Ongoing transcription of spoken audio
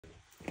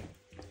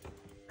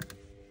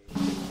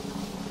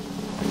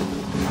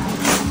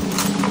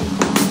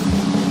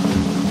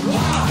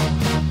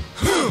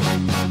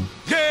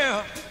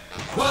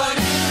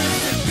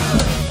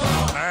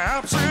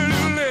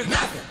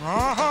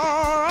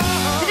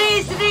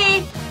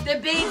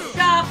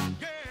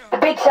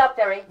shop,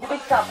 Derry. The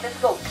big shop. Let's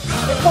go.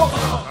 Let's go.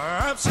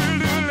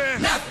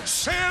 Absolutely.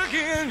 Say it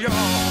again,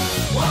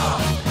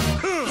 y'all.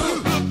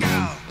 Look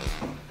out.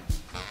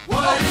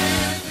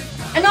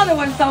 Another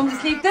one sound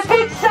asleep. The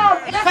big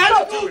shop. Let's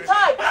go. Too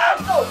tight.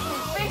 Let's go.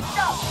 Big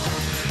shop.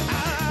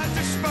 I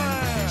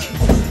despise.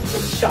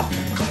 Big shop.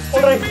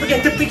 All right,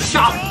 forget the big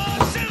shop.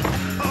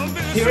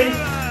 Kieran,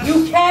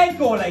 you can't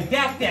go like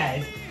that,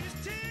 Dad.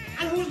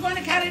 And who's going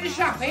to carry the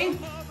shopping?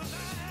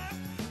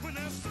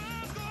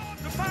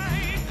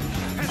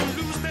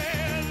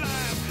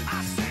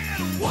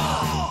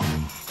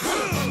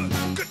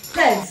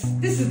 Lads,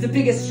 this is the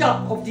biggest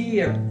shop of the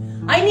year.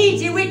 I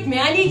need you with me.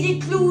 I need you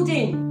clued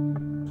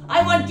in.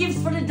 I want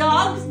gifts for the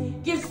dogs,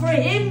 gifts for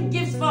him,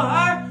 gifts for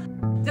her,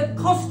 the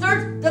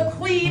custard, the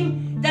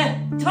cream, the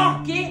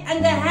turkey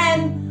and the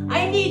ham.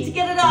 I need to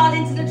get it all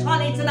into the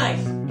trolley tonight.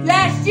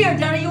 Last year,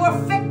 Derry, you were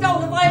fecked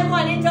out of aisle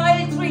 1 into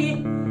aisle 3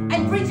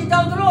 and Bridget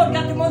down the road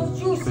got the most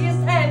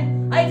juiciest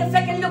ham. I had to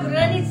feckin' look at it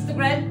on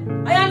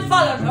Instagram. I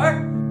unfollowed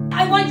her.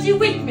 I want you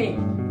with me.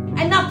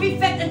 And not be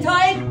fecked and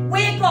tired.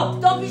 Wake up.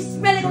 Don't be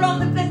smelling around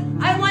the place.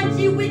 I want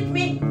you with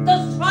me.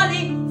 The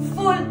trolley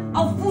full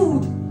of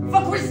food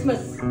for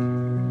Christmas.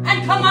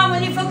 And come on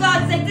with you, for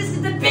God's sake. This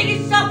is the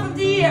biggest shop of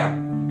the year.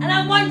 And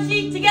I want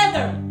you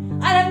together.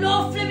 I have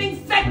no flipping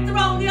fecked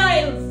around the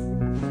aisles.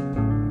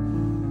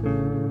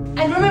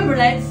 And remember,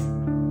 lads,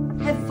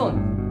 have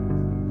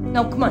fun.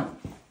 Now, come on.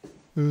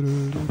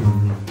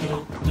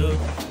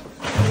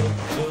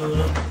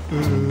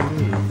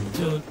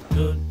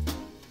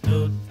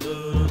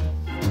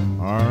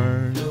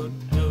 I'm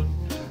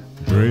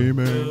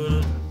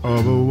dreaming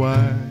of a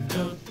white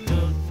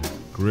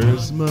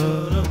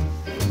Christmas,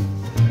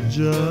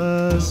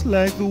 just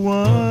like the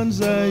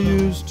ones I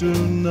used to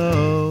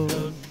know,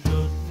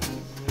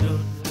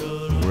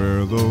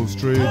 where those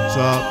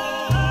treetops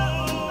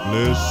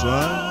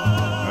listen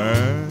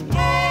and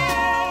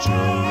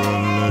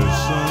children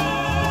listen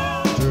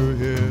to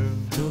hear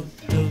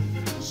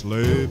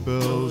sleigh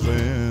bells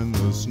in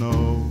the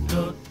snow,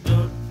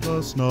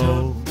 the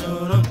snow.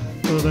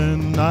 But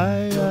then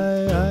I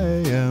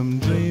am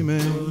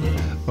dreaming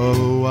of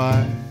a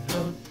white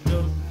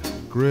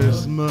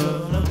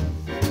Christmas,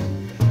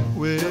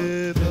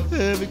 with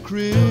every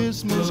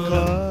Christmas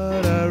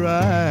card I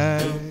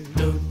write.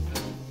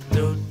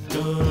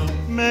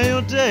 May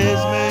your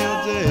days, may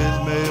your days,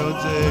 may your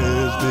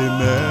days be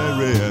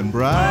merry and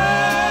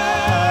bright,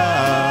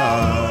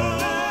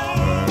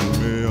 and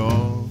may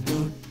all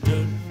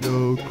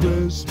your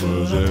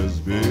Christmases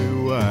be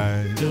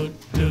white.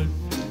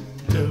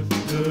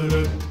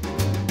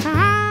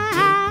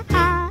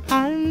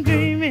 I'm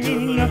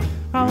dreaming of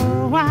a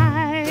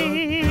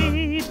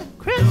white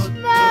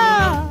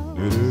Christmas,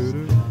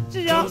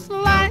 just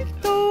like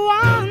the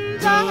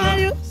ones I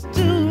used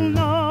to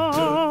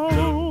know,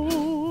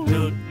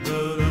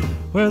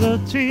 where the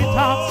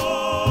treetops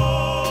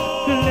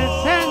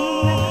glisten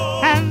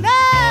and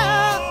the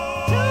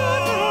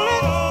children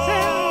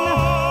listen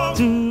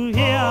to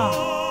hear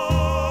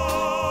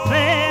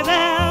sleigh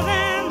bells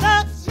in the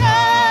snow.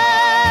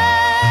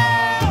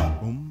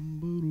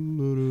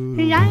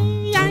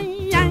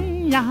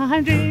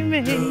 I'm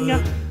dreaming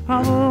of a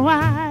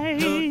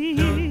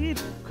white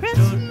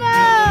Christmas.